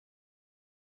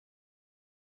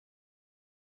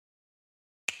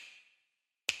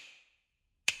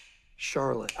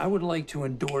Charlotte, I would like to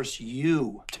endorse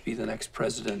you to be the next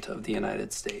president of the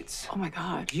United States. Oh my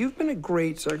God. You've been a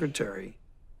great secretary.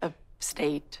 A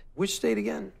state. Which state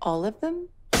again? All of them?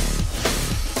 Is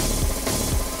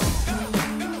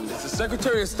the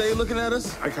Secretary of State looking at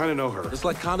us? I kind of know her. It's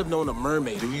like kind of knowing a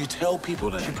mermaid. Do you tell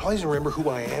people that? She probably doesn't remember who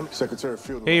I am. Secretary of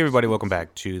Field. Hey everybody, welcome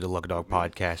back to the Lucky Dog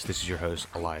Podcast. This is your host,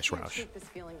 Elias Roush.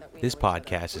 This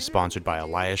podcast is sponsored by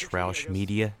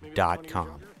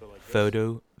EliasRoushMedia.com.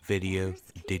 Photo, video,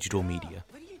 digital media.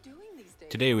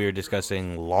 Today we are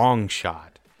discussing Long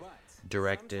Shot,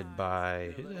 directed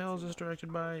by, who the hell is this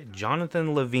directed by?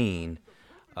 Jonathan Levine,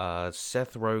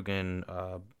 Seth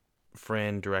Rogen,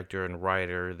 friend, director, and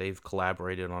writer. They've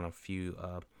collaborated on a few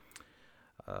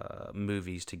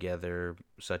movies together,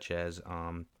 such as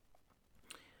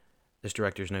this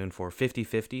director is known for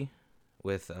 50-50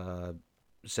 with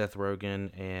Seth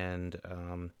Rogen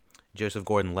and Joseph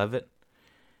Gordon-Levitt.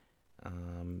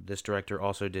 This director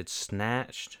also did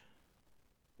Snatched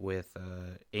with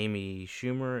Amy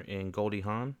Schumer and Goldie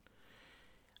Hawn.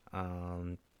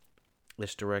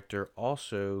 This director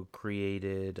also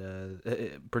directed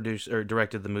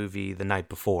the movie The Night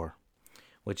Before,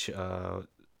 which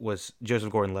was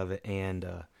Joseph Gordon-Levitt and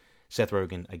Seth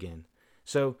Rogen again.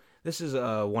 So this is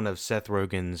one of Seth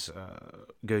Rogen's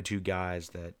go-to guys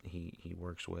that he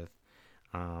works with.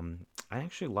 I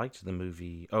actually liked the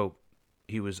movie. Oh,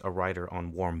 he was a writer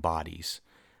on Warm Bodies.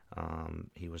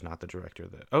 He was not the director.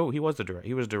 He was the director.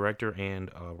 He was director and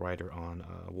a writer on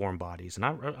Warm Bodies, and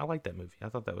I liked that movie. I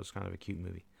thought that was kind of a cute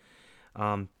movie.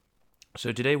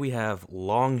 So today we have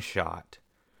Long Shot,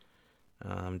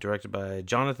 directed by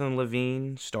Jonathan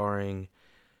Levine, starring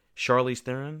Charlize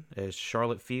Theron as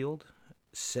Charlotte Field,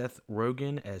 Seth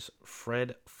Rogen as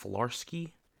Fred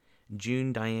Flarsky,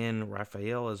 June Diane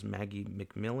Raphael as Maggie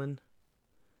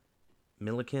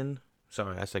Milliken.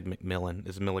 Sorry, I said McMillan.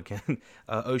 It's Milliken.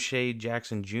 O'Shea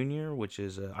Jackson Jr., which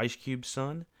is Ice Cube's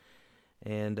son.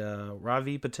 And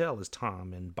Ravi Patel is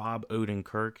Tom. And Bob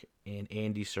Odenkirk and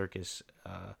Andy Serkis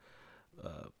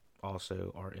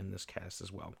also are in this cast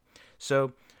as well.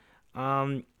 So,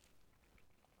 let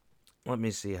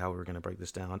me see how we're going to break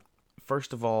this down.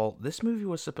 First of all, this movie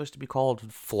was supposed to be called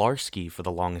Flarsky for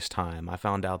the longest time. I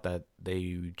found out that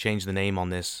they changed the name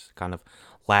on this kind of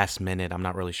last minute. I'm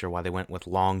not really sure why they went with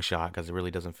Long Shot, because it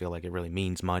really doesn't feel like it really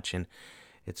means much, and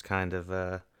it's kind of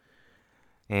and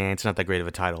it's not that great of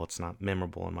a title. It's not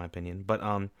memorable in my opinion. But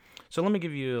so let me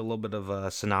give you a little bit of a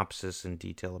synopsis and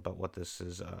detail about what this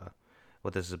is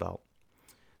about.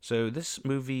 So this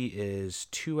movie is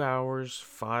 2 hours,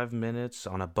 5 minutes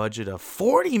on a budget of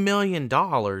 $40 million.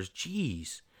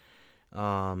 Jeez.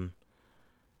 Wow,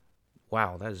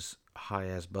 that is a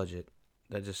high-ass budget.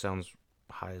 That just sounds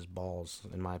high as balls,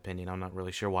 in my opinion. I'm not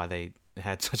really sure why they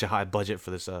had such a high budget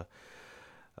for this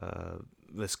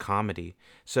this comedy.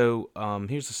 So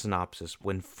here's the synopsis.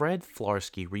 When Fred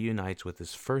Flarsky reunites with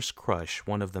his first crush,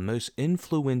 one of the most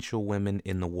influential women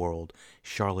in the world,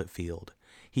 Charlotte Field,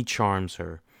 he charms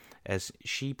her. As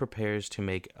she prepares to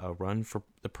make a run for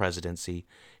the presidency,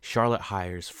 Charlotte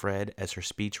hires Fred as her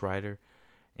speechwriter,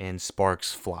 and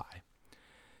sparks fly.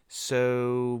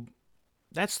 So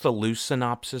that's the loose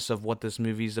synopsis of what this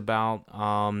movie's about.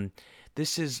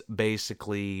 This is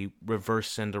basically reverse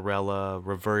Cinderella,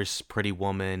 reverse Pretty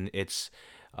Woman. It's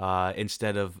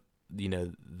instead of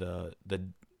the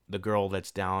girl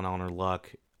that's down on her luck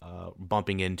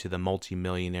bumping into the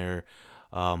multimillionaire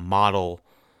model.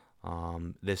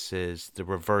 This is the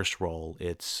reverse role.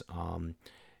 It's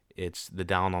the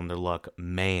down on their luck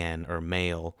man or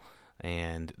male,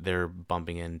 and they're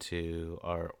bumping into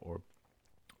or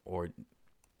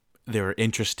they're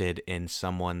interested in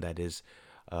someone that is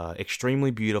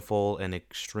extremely beautiful and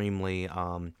extremely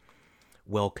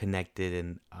well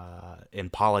connected in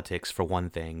politics for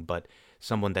one thing, but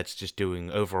someone that's just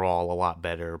doing overall a lot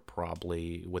better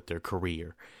probably with their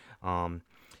career.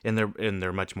 And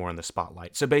they're much more in the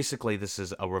spotlight. So basically, this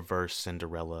is a reverse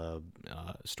Cinderella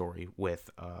story with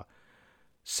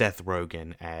Seth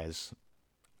Rogen as,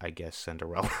 I guess,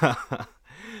 Cinderella.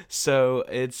 So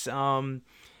it's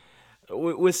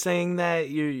with saying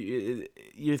that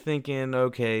you're thinking,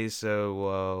 okay,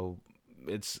 so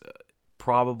it's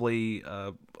probably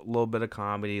a little bit of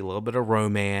comedy, a little bit of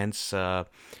romance.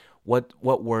 What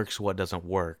works, what doesn't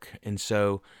work, and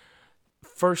so.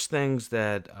 First things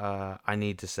that I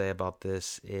need to say about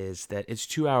this is that it's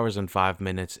 2 hours and 5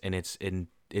 minutes, and it's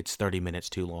 30 minutes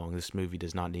too long. This movie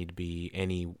does not need to be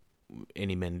any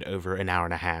minute over an hour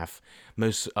and a half.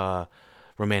 Most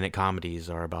romantic comedies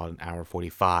are about an hour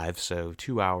 45, so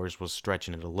 2 hours was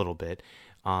stretching it a little bit.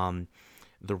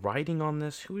 The writing on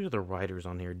this, who are the writers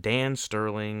on here? Dan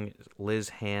Sterling, Liz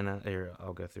Hannah. Here,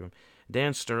 I'll go through them.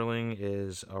 Dan Sterling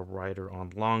is a writer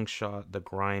on Long Shot, The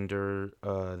Grinder,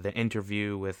 The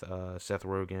Interview with Seth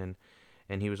Rogen,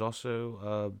 and he was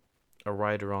also a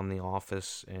writer on The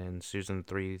Office and Susan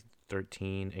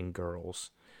 313 and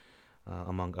Girls,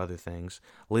 among other things.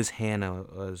 Liz Hannah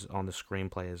was on the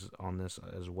screenplay on this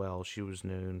as well. She was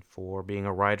known for being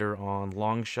a writer on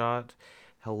Long Shot,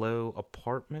 Hello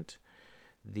Apartment,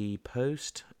 The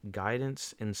Post,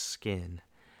 Guidance, and Skin.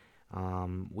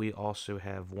 We also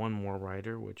have one more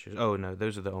writer, which is... Oh, no,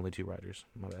 those are the only two writers.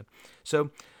 My bad.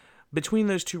 So, between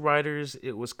those two writers,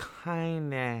 it was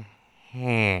kind of...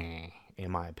 in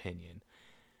my opinion.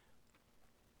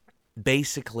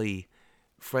 Basically,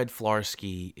 Fred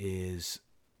Flarsky is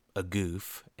a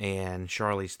goof, and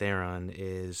Charlize Theron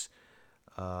is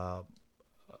a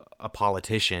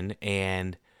politician,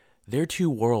 and their two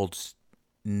worlds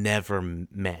never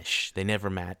mesh. They never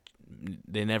match.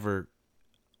 They never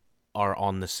are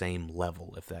on the same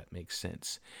level, if that makes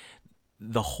sense.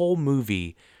 The whole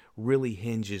movie really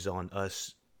hinges on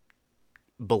us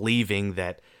believing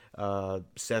that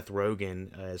Seth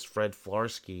Rogen as Fred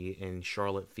Flarsky and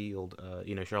Charlotte Field,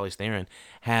 Charlize Theron,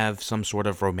 have some sort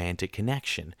of romantic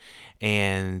connection.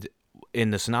 And in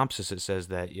the synopsis, it says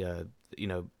that,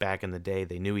 back in the day,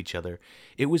 they knew each other.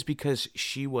 It was because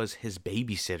she was his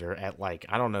babysitter at,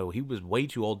 I don't know, he was way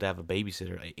too old to have a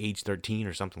babysitter at age 13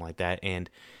 or something like that. And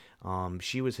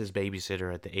she was his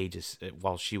babysitter at the ages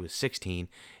while she was 16,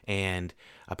 and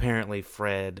apparently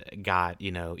Fred got,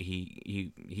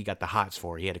 he got the hots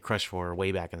for her. He had a crush for her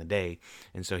way back in the day,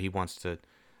 and so he wants to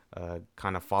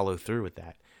kind of follow through with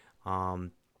that.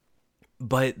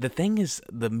 But the thing is,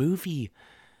 the movie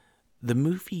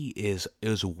is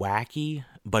wacky,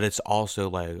 but it's also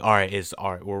like, all right,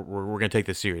 we're gonna take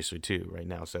this seriously too right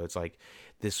now. So it's like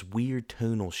this weird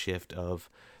tonal shift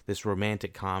of this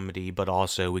romantic comedy, but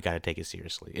also we got to take it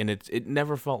seriously. And it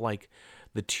never felt like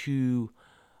the two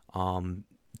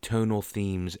tonal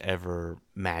themes ever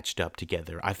matched up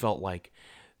together. I felt like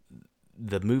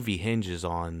the movie hinges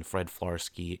on Fred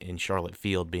Flarsky and Charlotte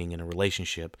Field being in a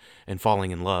relationship and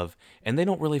falling in love, and they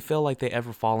don't really feel like they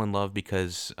ever fall in love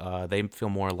because they feel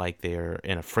more like they're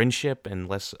in a friendship and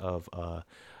less of a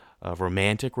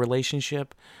romantic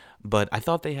relationship. But I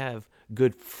thought they have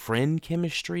good friend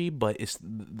chemistry, but it's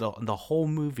the whole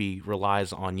movie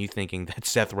relies on you thinking that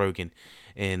Seth Rogen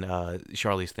and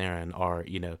Charlize Theron are,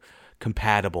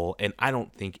 compatible, and I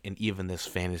don't think in even this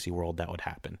fantasy world that would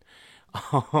happen.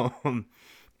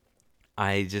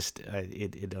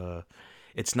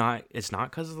 It's not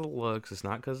because of the looks, it's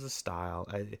not because of the style.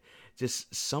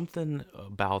 Just something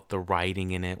about the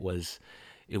writing in it was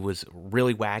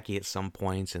really wacky at some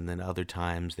points, and then other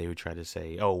times they would try to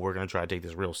say, oh, we're going to try to take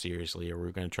this real seriously, or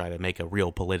we're going to try to make a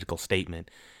real political statement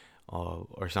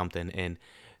or something, and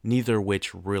neither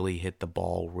which really hit the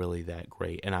ball really that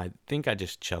great. And I think I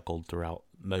just chuckled throughout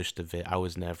most of it. I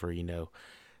was never,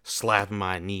 slapping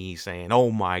my knee saying, oh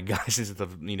my gosh, this is the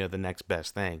next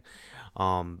best thing.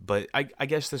 But I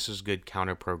guess this is good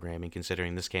counter programming,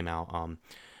 considering this came out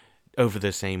over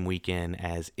the same weekend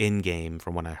as Endgame,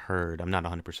 from what I heard. I'm not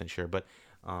 100% sure, but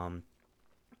I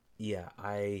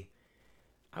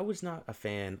was not a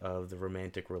fan of the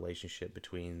romantic relationship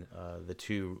between the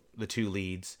two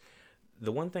leads.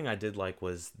 The one thing I did like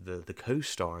was the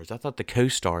co-stars. I thought the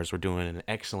co-stars were doing an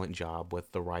excellent job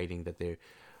with the writing that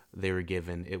they were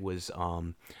given. It was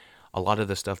a lot of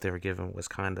the stuff they were given was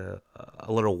kind of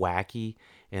a little wacky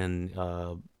and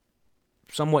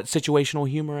somewhat situational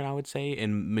humor, I would say,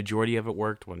 and majority of it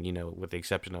worked when, with the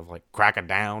exception of Crack It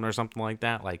Down or something like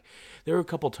that. There were a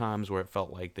couple times where it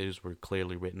felt like those were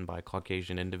clearly written by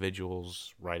Caucasian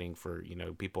individuals writing for,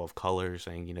 people of color,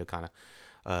 saying, kind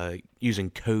of using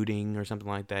coding or something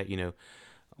like that.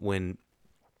 When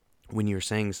you're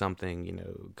saying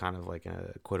something, kind of like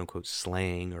a quote unquote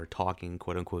slang or talking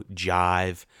quote unquote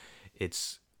jive,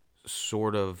 it's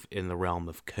sort of in the realm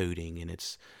of coding, and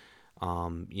it's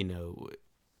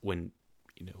when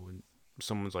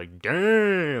someone's like,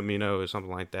 damn, or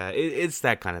something like that, it's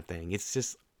that kind of thing. It's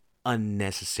just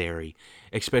unnecessary,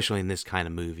 especially in this kind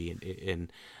of movie.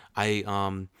 And I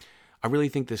really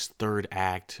think this third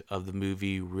act of the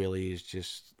movie really is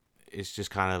just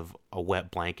kind of a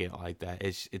wet blanket like that.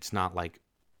 It's not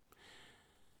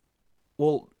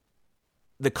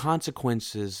the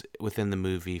consequences within the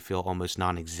movie feel almost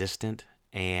non-existent,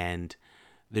 and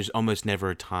there's almost never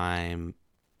a time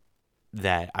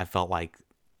that I felt like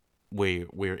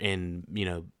we're in,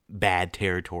 bad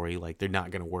territory, like they're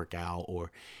not going to work out,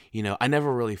 or, I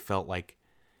never really felt like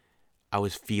I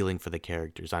was feeling for the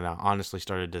characters. And I honestly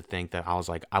started to think that I was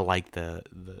like, I like the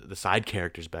side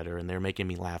characters better, and they're making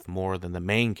me laugh more than the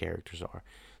main characters are.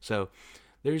 So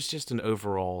there's just an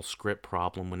overall script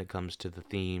problem when it comes to the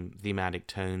thematic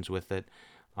tones with it.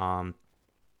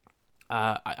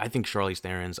 I think Charlize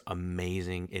Theron's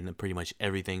amazing in pretty much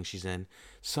everything she's in.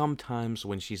 Sometimes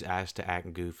when she's asked to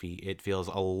act goofy, it feels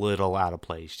a little out of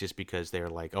place just because they're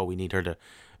like, oh, we need her to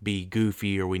be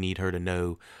goofy, or we need her to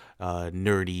know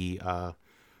nerdy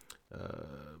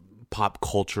pop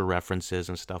culture references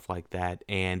and stuff like that.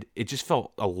 And it just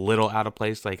felt a little out of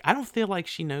place. Like, I don't feel like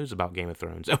she knows about Game of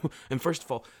Thrones. And first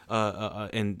of all,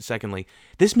 and secondly,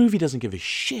 this movie doesn't give a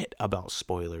shit about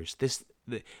spoilers.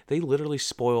 They literally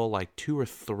spoil like 2 or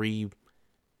 3.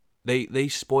 They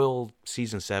spoil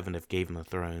season 7 of Game of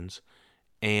Thrones,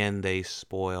 and they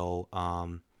spoil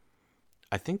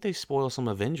I think they spoil some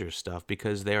Avengers stuff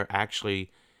because they're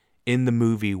actually in the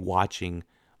movie watching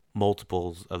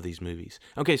multiples of these movies.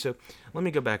 Okay, so let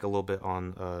me go back a little bit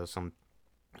on some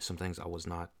things I was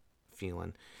not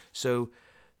feeling. So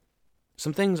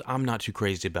some things I'm not too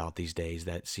crazy about these days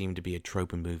that seem to be a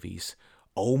trope in movies.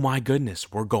 Oh my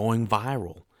goodness, we're going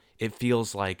viral. It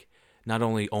feels like not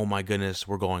only oh my goodness,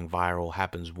 we're going viral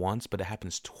happens once, but it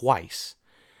happens twice.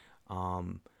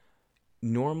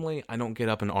 Normally, I don't get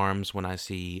up in arms when I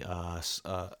see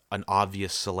an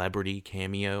obvious celebrity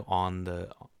cameo on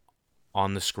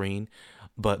the screen,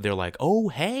 but they're like, "Oh,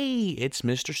 hey, it's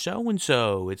Mr. So and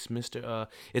So. It's Mr.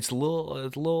 It's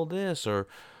Lil this, or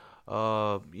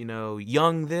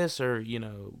young this, or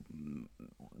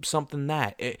something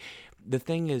that." The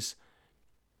thing is,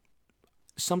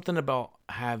 something about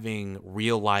having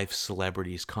real life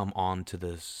celebrities come onto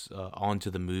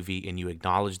the movie, and you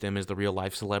acknowledge them as the real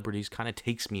life celebrities, kind of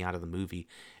takes me out of the movie,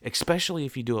 especially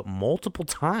if you do it multiple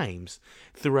times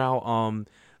throughout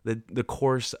the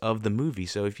course of the movie.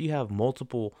 So if you have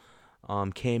multiple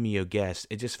cameo guests,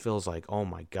 it just feels like, oh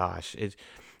my gosh,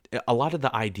 a lot of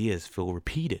the ideas feel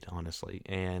repeated, honestly,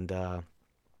 and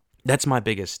that's my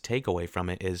biggest takeaway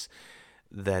from it, is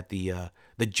that the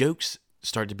jokes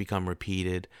start to become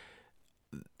repeated.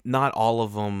 Not all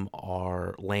of them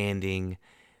are landing.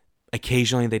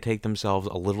 Occasionally they take themselves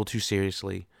a little too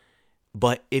seriously.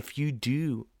 But if you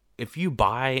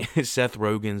buy Seth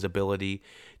Rogen's ability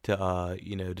to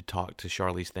to talk to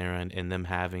Charlize Theron and them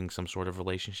having some sort of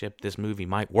relationship, this movie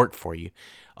might work for you.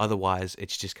 Otherwise,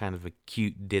 it's just kind of a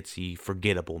cute, ditzy,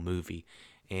 forgettable movie.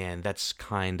 And that's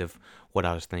kind of what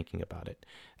I was thinking about it.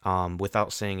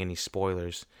 Without saying any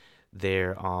spoilers,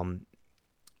 there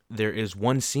is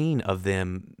one scene of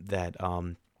them that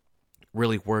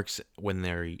really works when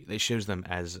they shows them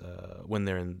as when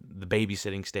they're in the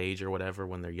babysitting stage or whatever,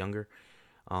 when they're younger.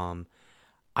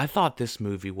 I thought this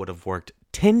movie would have worked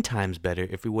 10 times better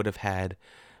if we would have had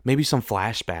maybe some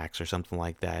flashbacks or something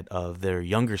like that of their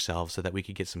younger selves, so that we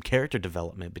could get some character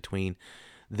development between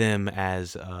them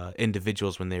as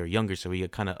individuals when they were younger, so we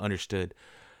kind of understood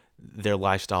their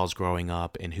lifestyles growing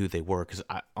up and who they were. Because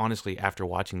honestly, after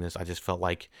watching this, I just felt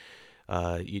like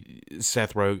Fred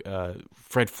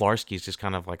Flarsky is just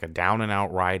kind of like a down and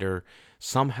out writer,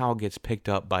 somehow gets picked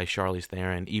up by Charlize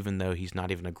Theron, even though he's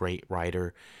not even a great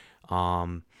writer.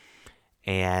 And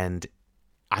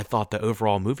I thought the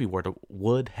overall movie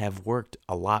would have worked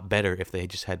a lot better if they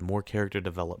just had more character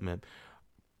development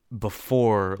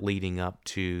before leading up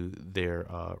to their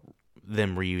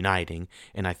them reuniting,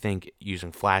 and I think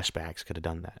using flashbacks could have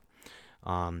done that.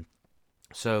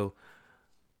 So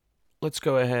let's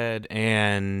go ahead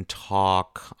and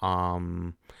talk.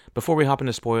 Before we hop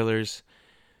into spoilers,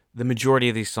 the majority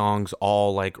of these songs,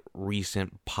 all like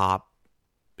recent pop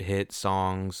hit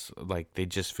songs, like they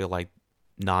just feel like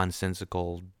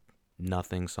nonsensical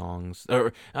nothing songs,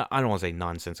 or I don't want to say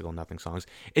nonsensical nothing songs.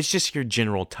 It's just your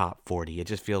general top 40. It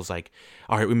just feels like,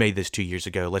 all right, we made this 2 years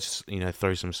ago. Let's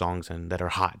throw some songs in that are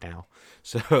hot now.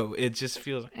 So it just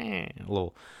feels a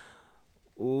little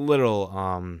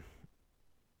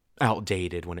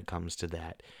outdated when it comes to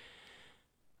that.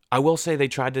 I will say they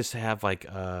tried to have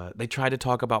they tried to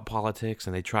talk about politics,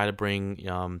 and they try to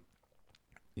bring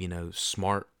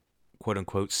smart, quote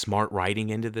unquote, smart writing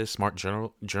into this, smart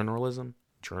journalism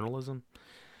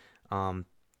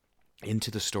into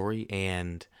the story,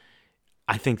 and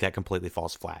I think that completely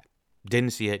falls flat. Didn't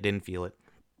see it, didn't feel it.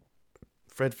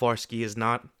 Fred Flarsky is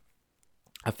not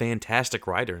a fantastic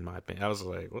writer, in my opinion. I was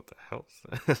like, what the hell?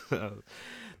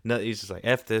 No, he's just like,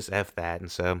 F this, F that,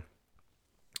 and so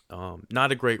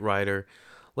not a great writer.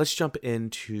 Let's jump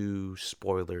into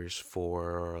spoilers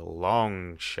for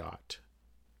Long Shot.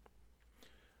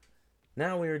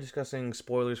 Now we are discussing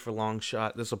spoilers for Long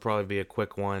Shot. This will probably be a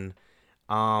quick one.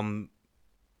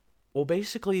 Well,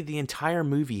 basically, the entire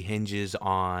movie hinges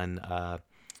on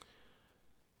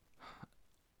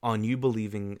you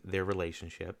believing their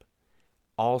relationship.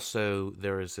 Also,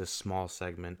 there is this small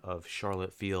segment of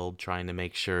Charlotte Field trying to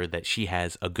make sure that she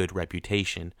has a good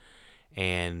reputation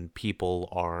and people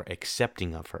are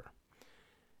accepting of her.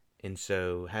 And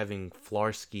so having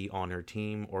Flarsky on her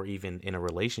team, or even in a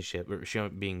relationship, or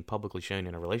being publicly shown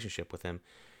in a relationship with him,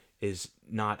 is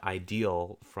not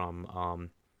ideal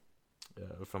from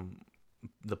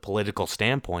the political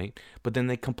standpoint. But then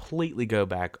they completely go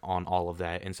back on all of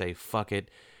that and say, fuck it.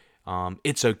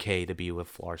 It's okay to be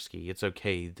with Flarsky. It's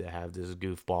okay to have this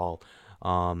goofball.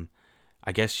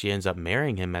 I guess she ends up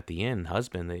marrying him at the end,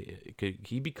 husband.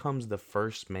 He becomes the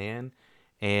first man,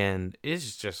 and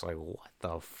it's just like, what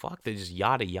the fuck? They just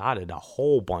yada a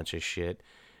whole bunch of shit.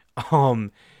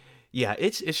 Yeah,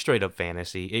 it's straight up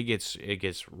fantasy. It gets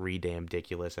damn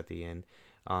ridiculous at the end.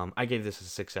 I gave this a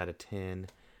 6 out of 10.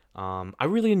 I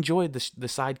really enjoyed the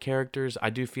side characters.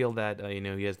 I do feel that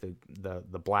he has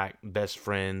the black best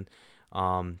friend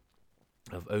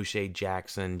of O'Shea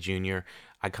Jackson Jr.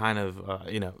 I kind of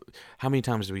how many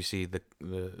times do we see the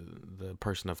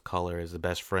person of color as the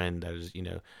best friend that is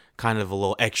kind of a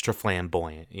little extra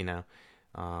flamboyant,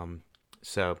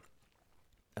 so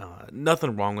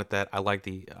nothing wrong with that. I like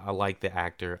the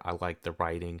actor. I like the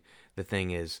writing. The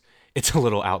thing is, it's a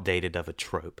little outdated of a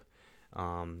trope.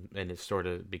 And it's sort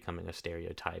of becoming a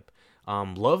stereotype.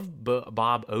 Love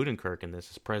Bob Odenkirk in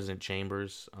this as President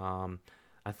Chambers.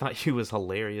 I thought he was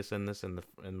hilarious in this, in the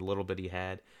little bit he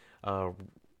had.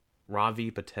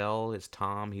 Ravi Patel is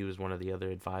Tom. He was one of the other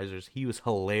advisors. He was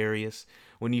hilarious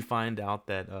when you find out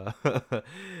that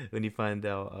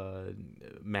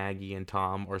Maggie and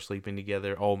Tom are sleeping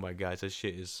together. Oh my gosh, that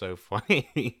shit is so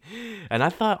funny. And I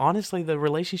thought honestly the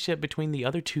relationship between the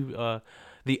other two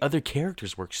the other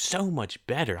characters work so much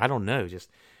better. I don't know,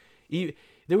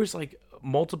 there was like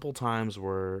multiple times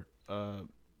where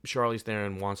Charlize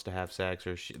Theron wants to have sex,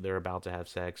 or they're about to have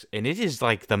sex, and it is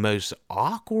like the most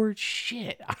awkward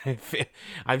shit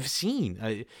I've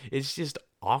seen. It's just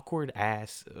awkward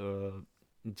ass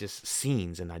just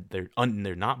scenes, and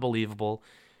they're not believable,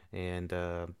 and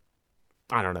I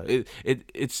don't know.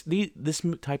 This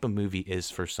type of movie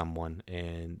is for someone,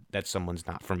 and that someone's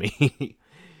not for me.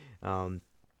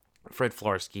 Fred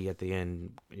Flarsky at the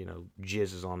end,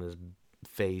 jizzes on his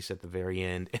face at the very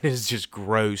end. It is just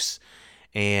gross,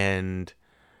 and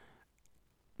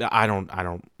I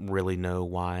don't really know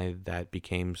why that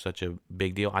became such a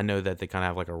big deal. I know that they kind of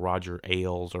have like a Roger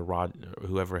Ailes or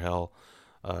whoever hell,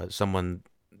 someone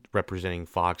representing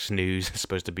Fox News is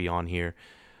supposed to be on here,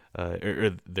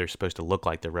 or they're supposed to look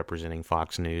like they're representing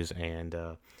Fox News, and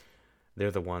they're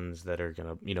the ones that are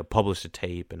gonna, publish the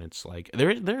tape, and it's like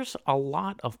there's a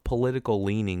lot of political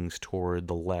leanings toward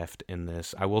the left in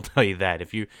this. I will tell you that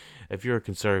if you're a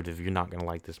conservative, you're not gonna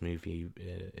like this movie.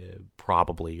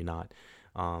 Probably you're not,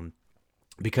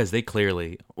 because they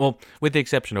clearly, well, with the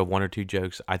exception of one or two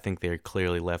jokes, I think they're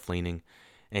clearly left leaning,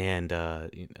 and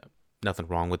nothing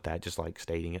wrong with that. Just like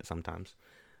stating it sometimes.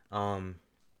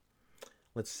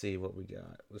 Let's see what we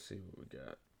got.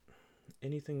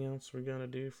 Anything else we're gonna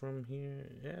do from here?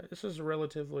 Yeah, this is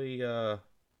relatively Oh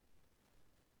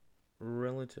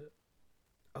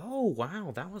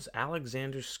wow, that was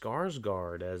Alexander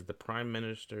Skarsgård as the Prime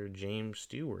Minister James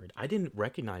Stewart. I didn't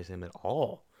recognize him at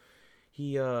all.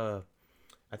 He I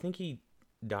think he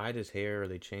dyed his hair, or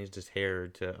they changed his hair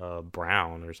to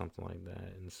brown or something like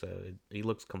that, and so he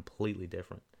looks completely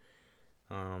different.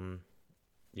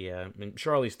 Yeah, I mean,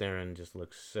 Charlize Theron just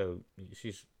looks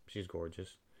she's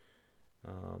gorgeous.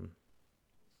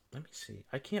 Let me see.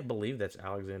 I can't believe that's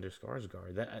Alexander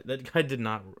Skarsgård. That guy did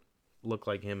not look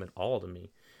like him at all to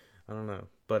me. I don't know,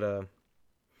 but all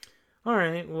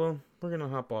right. Well, we're gonna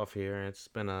hop off here. It's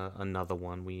been another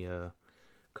one. We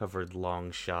covered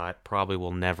Long Shot. Probably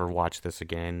will never watch this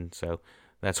again. So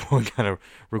that's why I gotta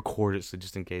record it. So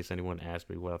just in case anyone asks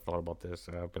me what I thought about this,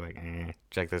 I'll be like,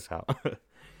 check this out.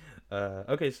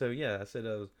 Okay, so yeah, I said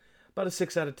it was about a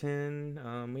 6 out of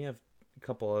 10. We have a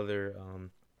couple other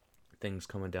things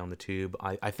coming down the tube.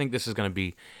 I think this is going to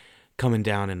be coming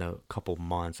down in a couple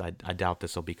months. I doubt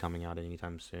this will be coming out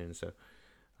anytime soon. So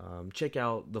check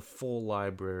out the full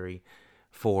library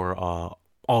for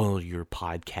all your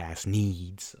podcast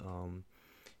needs,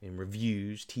 and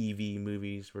reviews, TV,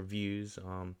 movies, reviews.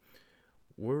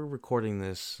 We're recording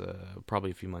this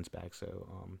probably a few months back,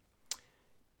 so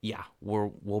yeah,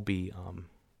 we'll be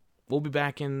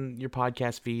back in your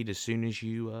podcast feed as soon as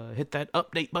you hit that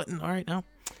update button. All right, now.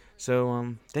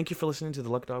 So thank you for listening to the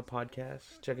Luck Dog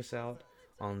Podcast. Check us out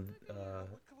on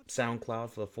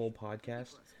SoundCloud for the full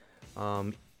podcast.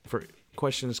 For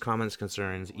questions, comments,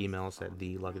 concerns, email us at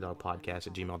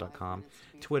theluckydogpodcast@gmail.com.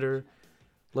 Twitter,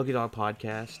 Lucky Dog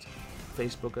Podcast.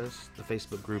 Facebook us. The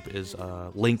Facebook group is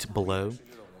linked below.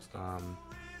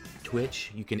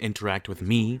 Twitch, you can interact with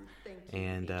me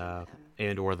and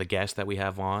or the guest that we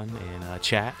have on and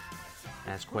chat,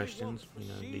 ask questions,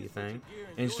 do your thing.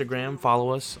 Instagram,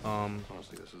 follow us,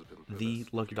 the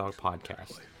Lucky Dog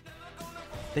Podcast.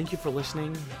 Thank you for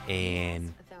listening,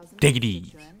 and take it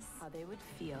easy. How they would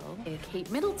feel if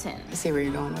Kate Middleton I see where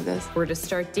you're going with this. were to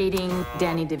start dating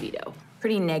Danny DeVito.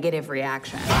 Pretty negative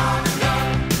reaction. The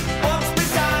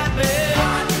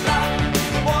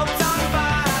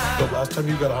last time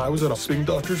you got high was at a swing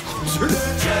doctor's concert.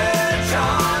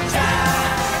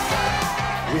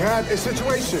 We had a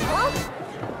situation.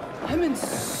 I'm in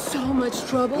so much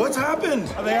trouble. What's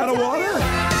happened? Are they out of water?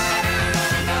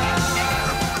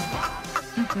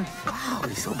 Wow,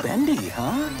 he's so bendy,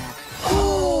 huh?